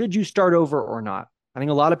 like, should you start over or not? I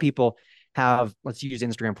think a lot of people have, let's use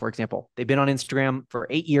Instagram, for example. They've been on Instagram for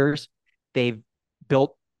 8 years. They've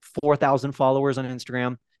built 4,000 followers on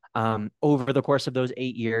Instagram over the course of those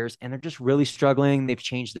 8 years, and they're just really struggling. They've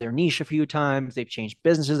changed their niche a few times. They've changed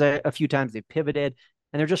businesses a few times. They've pivoted,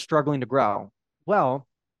 and they're just struggling to grow. Well,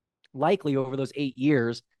 likely over those 8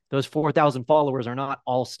 years, those 4,000 followers are not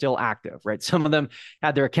all still active, right? Some of them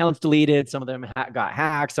had their accounts deleted. Some of them got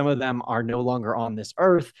hacked. Some of them are no longer on this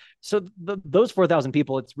earth. So those 4,000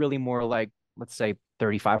 people, it's really more like, let's say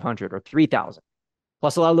 3,500 or 3,000.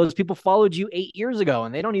 Plus, a lot of those people followed you 8 years ago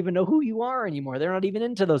and they don't even know who you are anymore. They're not even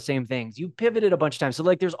into those same things. You pivoted a bunch of times. So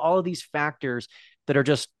like there's all of these factors that are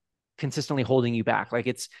just consistently holding you back. Like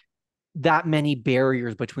it's that many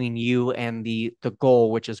barriers between you and the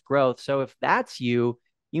goal, which is growth. So if that's you,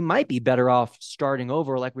 you might be better off starting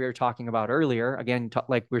over, like we were talking about earlier. Again,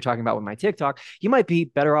 like we were talking about with my TikTok, you might be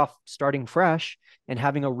better off starting fresh and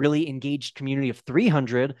having a really engaged community of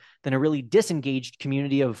 300 than a really disengaged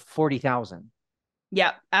community of 40,000.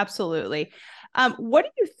 Yeah, absolutely. What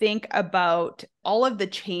do you think about all of the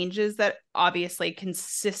changes that obviously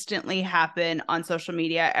consistently happen on social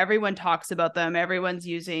media? Everyone talks about them. Everyone's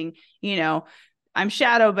using, I'm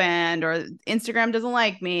shadow banned or Instagram doesn't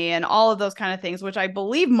like me and all of those kind of things, which I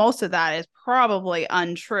believe most of that is probably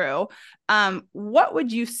untrue. What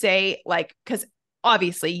would you say, like, because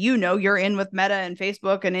obviously, you're in with Meta and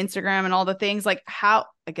Facebook and Instagram and all the things, like how,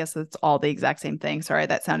 I guess it's all the exact same thing. Sorry,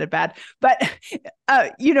 that sounded bad, but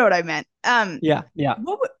you know what I meant. Yeah. Yeah.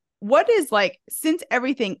 What is, like, since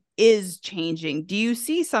everything is changing, do you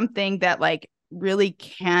see something that like really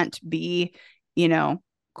can't be,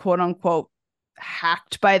 quote unquote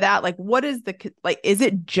hacked by that? Like, what is is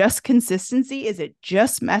it just consistency? Is it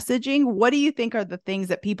just messaging? What do you think are the things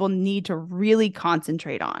that people need to really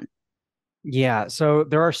concentrate on? Yeah. So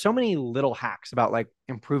there are so many little hacks about like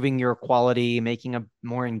improving your quality, making a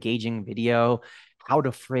more engaging video, how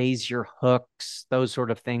to phrase your hooks, those sort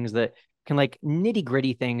of things that can, like, nitty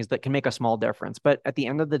gritty things that can make a small difference. But at the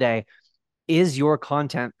end of the day, is your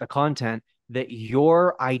content the content that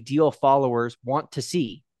your ideal followers want to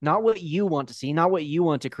see? Not what you want to see, not what you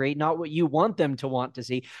want to create, not what you want them to want to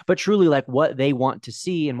see, but truly like what they want to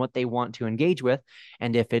see and what they want to engage with.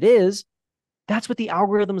 And if it is, that's what the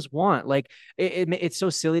algorithms want. Like it's so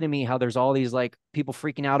silly to me how there's all these like people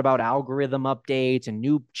freaking out about algorithm updates and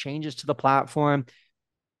new changes to the platform.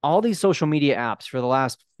 All these social media apps for the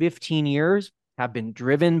last 15 years have been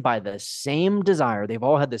driven by the same desire. They've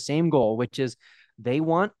all had the same goal, which is they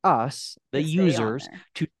want us, the users,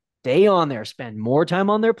 to stay on there, spend more time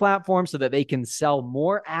on their platform so that they can sell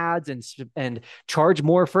more ads and charge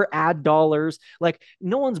more for ad dollars. Like,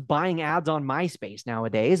 no one's buying ads on MySpace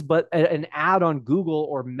nowadays, but an ad on Google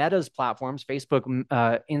or Meta's platforms, Facebook,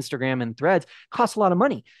 Instagram, and Threads, costs a lot of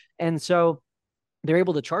money. And so they're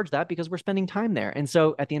able to charge that because we're spending time there. And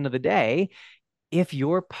so at the end of the day, if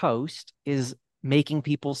your post is making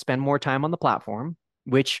people spend more time on the platform,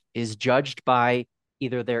 which is judged by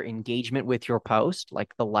either their engagement with your post,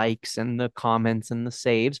 like the likes and the comments and the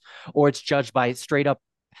saves, or it's judged by straight up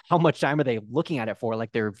how much time are they looking at it for,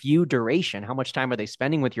 like their view duration, how much time are they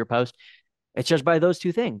spending with your post? It's judged by those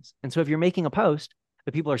two things. And so if you're making a post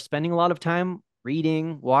that people are spending a lot of time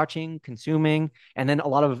reading, watching, consuming, and then a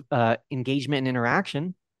lot of engagement and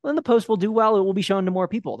interaction, then the post will do well. It will be shown to more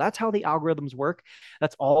people. That's how the algorithms work.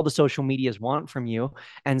 That's all the social medias want from you.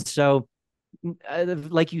 And so,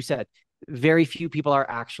 like you said, very few people are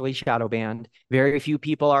actually shadow banned. Very few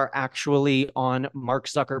people are actually on Mark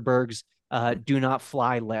Zuckerberg's do not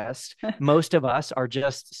fly list. Most of us are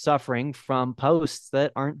just suffering from posts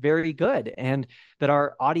that aren't very good and that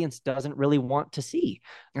our audience doesn't really want to see.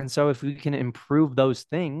 And so if we can improve those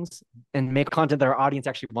things and make content that our audience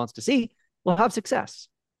actually wants to see, we'll have success.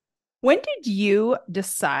 When did you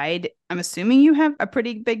decide? I'm assuming you have a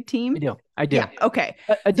pretty big team. I do. Yeah. Okay.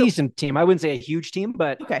 A decent team. I wouldn't say a huge team,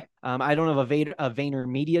 but okay. I don't have a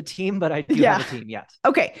VaynerMedia team, but I do have a team. Yes.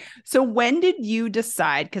 Okay. So when did you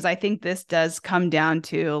decide? Because I think this does come down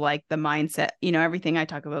to like the mindset. Everything I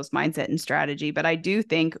talk about is mindset and strategy, but I do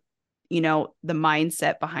think, the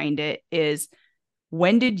mindset behind it is,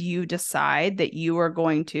 when did you decide that you are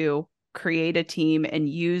going to create a team and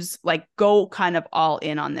go kind of all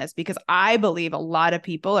in on this? Because I believe a lot of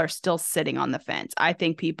people are still sitting on the fence. I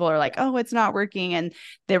think people are like, oh, it's not working. And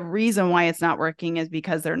the reason why it's not working is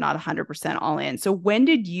because they're not 100% all in. So when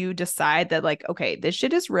did you decide that, like, okay, this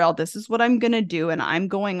shit is real. This is what I'm going to do. And I'm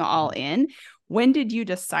going all in. When did you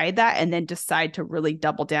decide that, and then decide to really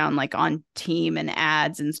double down like on team and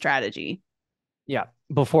ads and strategy? Yeah.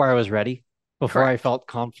 Before I was ready. Before Correct. I felt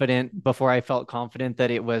confident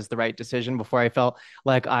that it was the right decision, before I felt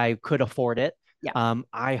like I could afford it. Yeah.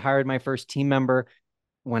 I hired my first team member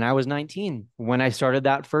when I was 19, when I started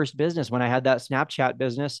that first business, when I had that Snapchat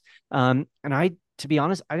business. And to be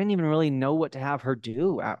honest, I didn't even really know what to have her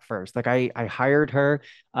do at first. Like I hired her.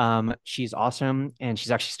 She's awesome. And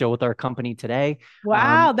she's actually still with our company today.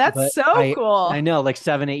 Wow. That's so cool. I know, like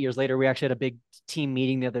 7, 8 years later, we actually had a big team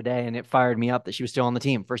meeting the other day, and it fired me up that she was still on the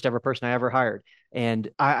team. First ever person I ever hired. And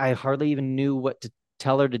I hardly even knew what to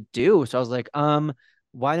tell her to do. So I was like,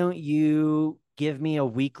 why don't you give me a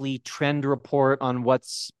weekly trend report on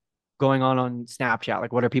what's going on Snapchat?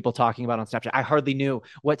 Like, what are people talking about on Snapchat? I hardly knew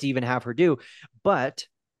what to even have her do. But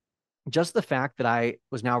just the fact that I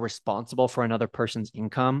was now responsible for another person's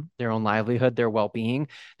income, their own livelihood, their well-being,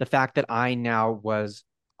 the fact that I now was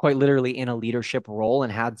quite literally in a leadership role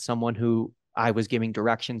and had someone who I was giving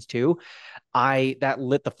directions to, that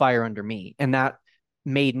lit the fire under me. And that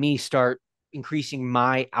made me start increasing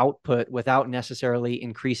my output without necessarily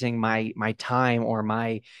increasing my time or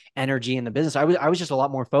my energy in the business. I was just a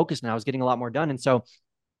lot more focused, and I was getting a lot more done. And so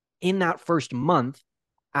in that first month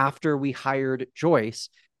after we hired Joyce,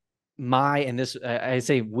 and this, I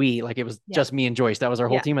say we, like it was Yeah. just me and Joyce. That was our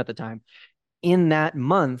whole Yeah. team at the time. In that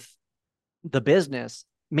month, the business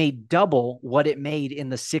made double what it made in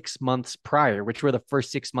the 6 months prior, which were the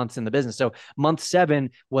first 6 months in the business. So month 7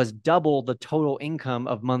 was double the total income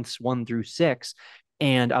of months 1 through 6.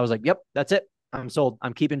 And I was like, yep, that's it. I'm sold.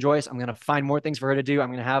 I'm keeping Joyce. I'm going to find more things for her to do. I'm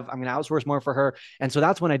going to outsource more for her. And so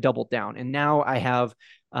that's when I doubled down. And now I have,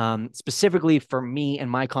 specifically for me and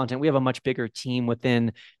my content, we have a much bigger team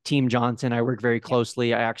within Team Johnson. I work very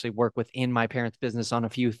closely. I actually work within my parents' business on a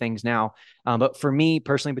few things now. But for me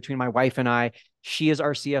personally, between my wife and I, she is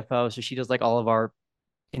our CFO. So she does like all of our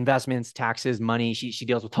investments, taxes, money. She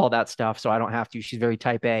deals with all that stuff. So I don't have to. She's very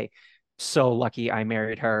type A. So lucky I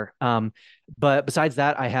married her. But besides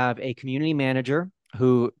that, I have a community manager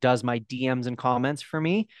who does my DMs and comments for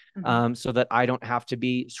me, so that I don't have to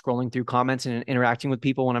be scrolling through comments and interacting with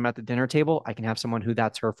people when I'm at the dinner table. I can have someone who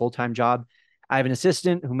that's her full-time job. I have an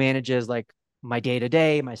assistant who manages like my day to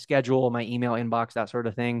day, my schedule, my email inbox, that sort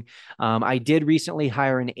of thing. I did recently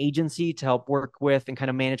hire an agency to help work with and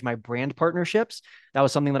kind of manage my brand partnerships. That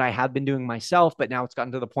was something that I had been doing myself, but now it's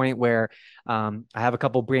gotten to the point where I have a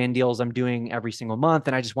couple brand deals I'm doing every single month,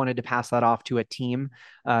 and I just wanted to pass that off to a team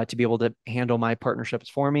to be able to handle my partnerships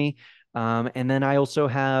for me. And then I also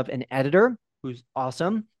have an editor who's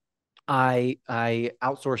awesome. I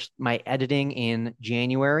outsourced my editing in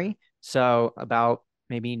January, so about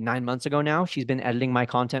maybe 9 months ago now. She's been editing my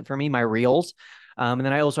content for me, my reels. And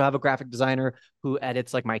then I also have a graphic designer who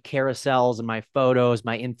edits like my carousels and my photos,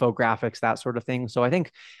 my infographics, that sort of thing. So I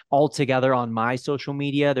think altogether on my social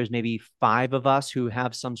media, there's maybe 5 of us who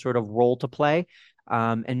have some sort of role to play.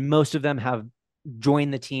 And most of them have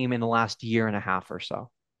joined the team in the last year and a half or so.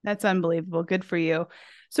 That's unbelievable. Good for you.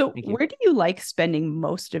 So Thank you. where do you like spending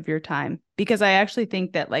most of your time? Because I actually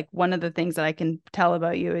think that like one of the things that I can tell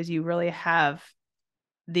about you is you really have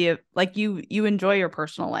the like you enjoy your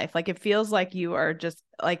personal life. Like it feels like you are just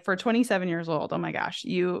like for 27 years old. Oh my gosh,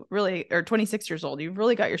 you really, or 26 years old, you've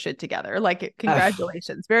really got your shit together. Like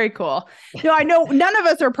congratulations. Very cool. No, I know none of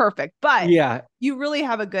us are perfect, but Yeah. you really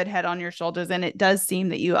have a good head on your shoulders, and it does seem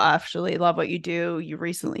that you actually love what you do. You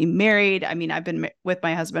recently married. I mean, I've been with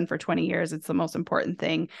my husband for 20 years. It's the most important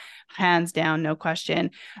thing, hands down, no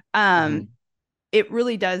question. Mhm. It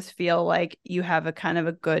really does feel like you have a kind of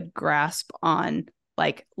a good grasp on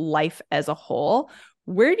like life as a whole.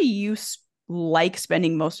 Where do you like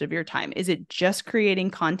spending most of your time? Is it just creating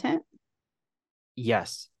content?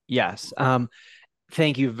 Yes. Yes.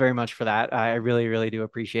 Thank you very much for that. I really, really do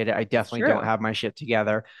appreciate it. I It's definitely don't true. have my shit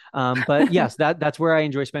together. But yes, that's where I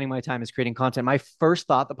enjoy spending my time, is creating content. My first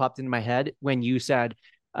thought that popped into my head when you said,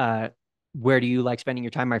 uh, where do you like spending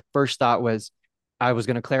your time? My first thought was I was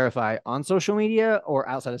going to clarify, on social media or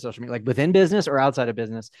outside of social media, like within business or outside of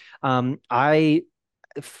business. I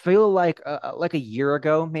feel like a year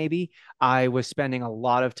ago, maybe I was spending a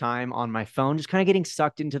lot of time on my phone, just kind of getting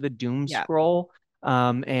sucked into the doom Yeah. scroll,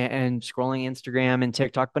 and scrolling Instagram and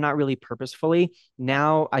TikTok, but not really purposefully. Yeah.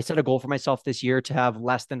 Now I set a goal for myself this year to have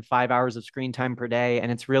less than 5 hours of screen time per day.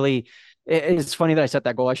 And it's funny that I set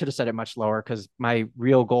that goal. I should have set it much lower, because my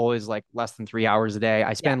real goal is like less than 3 hours a day. I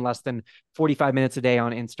Yeah. spend less than 45 minutes a day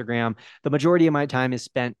on Instagram. The majority of my time is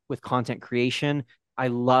spent with content creation. I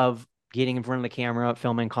love getting in front of the camera,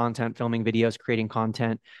 filming content, filming videos, creating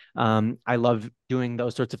content. I love doing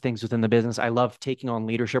those sorts of things within the business. I love taking on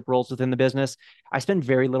leadership roles within the business. I spend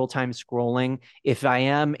very little time scrolling. If I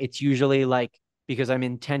am, it's usually like because I'm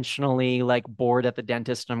intentionally like bored at the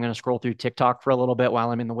dentist and I'm going to scroll through TikTok for a little bit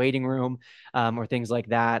while I'm in the waiting room, or things like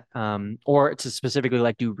that. Or to specifically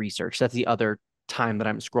like do research. That's the other time that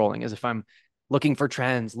I'm scrolling, is if I'm looking for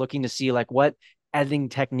trends, looking to see like what editing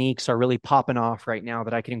techniques are really popping off right now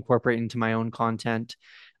that I can incorporate into my own content.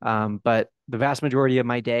 But the vast majority of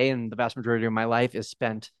my day and the vast majority of my life is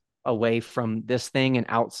spent away from this thing and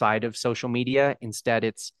outside of social media. Instead,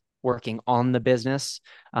 it's working on the business,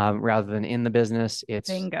 rather than in the business. It's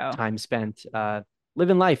Bingo. time spent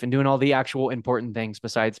living life and doing all the actual important things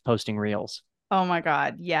besides posting reels. Oh my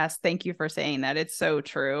God. Yes. Thank you for saying that. It's so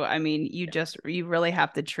true. I mean, you really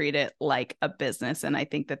have to treat it like a business. And I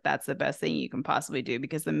think that that's the best thing you can possibly do,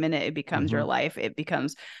 because the minute it becomes your Mm-hmm. life, it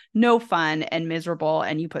becomes no fun and miserable,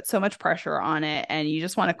 and you put so much pressure on it and you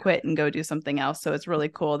just want to quit and go do something else. So it's really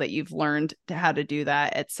cool that you've learned how to do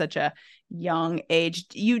that at such a young age.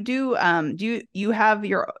 You have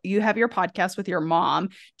your podcast with your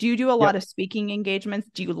mom? Do you do a lot Yep. of speaking engagements?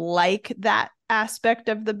 Do you like that aspect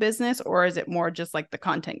of the business, or is it more just like the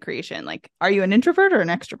content creation? Like, are you an introvert or an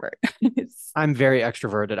extrovert? I'm very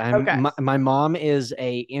extroverted. Okay. My mom is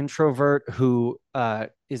a introvert who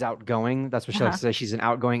is outgoing. That's what she likes to say. She's an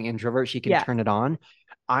outgoing introvert. She can Yeah. turn it on.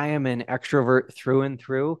 I am an extrovert through and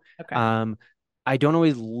through. Okay. I don't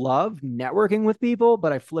always love networking with people,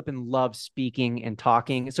 but I flip and love speaking and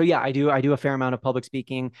talking. So yeah, I do a fair amount of public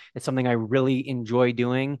speaking. It's something I really enjoy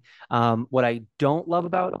doing. What I don't love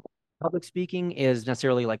about public speaking is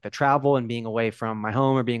necessarily like the travel and being away from my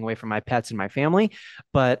home or being away from my pets and my family.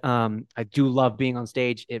 But I do love being on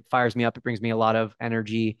stage. It fires me up. It brings me a lot of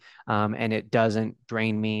energy, and it doesn't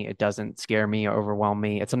drain me. It doesn't scare me or overwhelm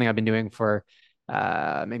me. It's something I've been doing for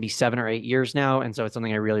maybe 7 or 8 years now. And so it's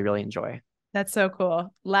something I really, really enjoy. That's so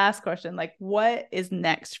cool. Last question. Like, what is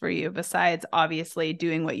next for you besides obviously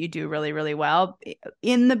doing what you do really, really well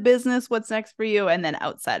in the business? What's next for you? And then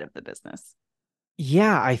outside of the business?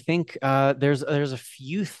 Yeah, I think there's a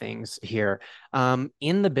few things here.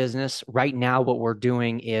 In the business right now, what we're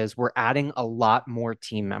doing is we're adding a lot more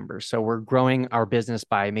team members. So we're growing our business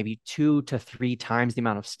by maybe 2 to 3 times the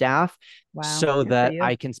amount of staff, so that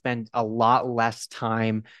I can spend a lot less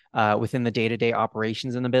time within the day-to-day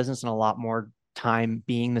operations in the business and a lot more time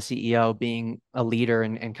being the CEO, being a leader,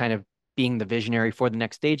 and kind of being the visionary for the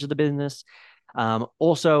next stage of the business.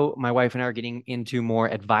 Also, my wife and I are getting into more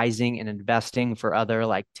advising and investing for other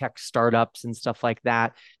like tech startups and stuff like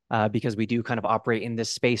that, because we do kind of operate in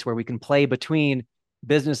this space where we can play between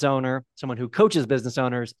business owner, someone who coaches business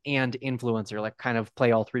owners, and influencer, like kind of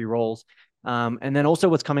play all 3 roles. And then also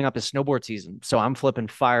what's coming up is snowboard season. So I'm flipping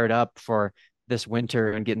fired up for this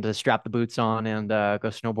winter and getting to strap the boots on and go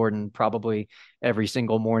snowboarding probably every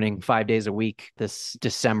single morning, 5 days a week this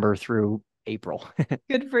December through April.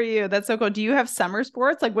 Good for you. That's so cool. Do you have summer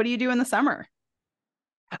sports? Like, what do you do in the summer?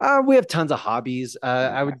 We have tons of hobbies.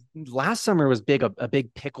 Last summer was a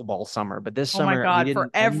big pickleball summer, but this Oh my summer God, for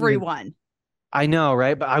everyone. I know,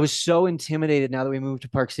 right? But I was so intimidated now that we moved to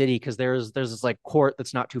Park City, because there's this like court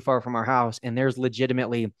that's not too far from our house, and there's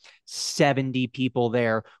legitimately 70 people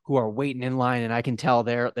there who are waiting in line, and I can tell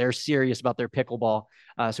they're serious about their pickleball.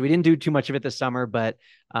 So we didn't do too much of it this summer, but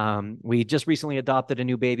we just recently adopted a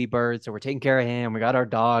new baby bird, so we're taking care of him. We got our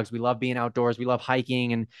dogs. We love being outdoors. We love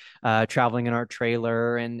hiking and traveling in our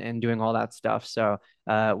trailer and doing all that stuff. So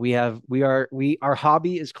our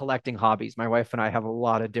hobby is collecting hobbies. My wife and I have a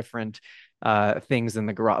lot of different things in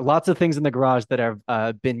the garage, lots of things in the garage that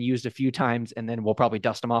have been used a few times, and then we'll probably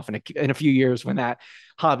dust them off in a few years when that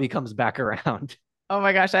hobby comes back around. Oh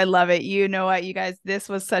my gosh, I love it. You know what, you guys, this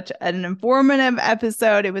was such an informative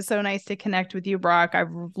episode. It was so nice to connect with you, Brock. I've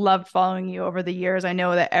loved following you over the years. I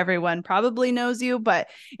know that everyone probably knows you, but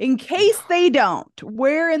in case they don't,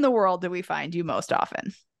 where in the world do we find you most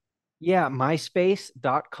often? Yeah,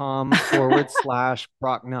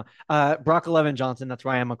 myspace.com/Brock. No, Brock 11 Johnson. That's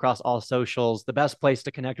where I am across all socials. The best place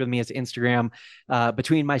to connect with me is Instagram.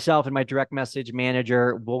 Between myself and my direct message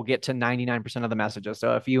manager, we'll get to 99% of the messages.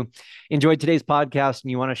 So if you enjoyed today's podcast and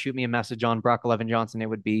you want to shoot me a message on Brock 11 Johnson, it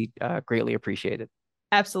would be greatly appreciated.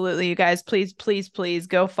 Absolutely. You guys, please, please, please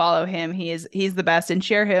go follow him. He's the best, and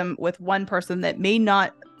share him with one person that may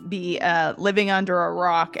not be living under a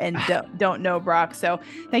rock and don't know Brock. So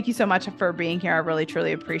thank you so much for being here. I really,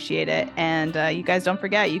 truly appreciate it. And you guys, don't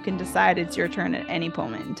forget, you can decide it's your turn at any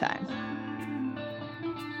moment in time.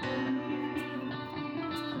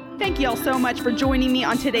 Thank you all so much for joining me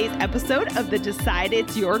on today's episode of the Decide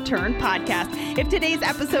It's Your Turn podcast. If today's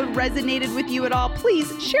episode resonated with you at all,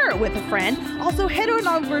 please share it with a friend. Also, head on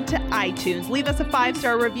over to iTunes, leave us a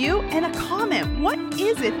 5-star review and a comment. What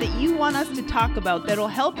is it that you want us to talk about that'll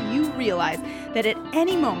help you realize that at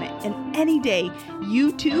any moment and any day,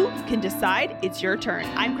 you too can decide it's your turn?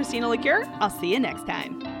 I'm Christina LeCure. I'll see you next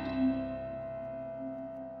time.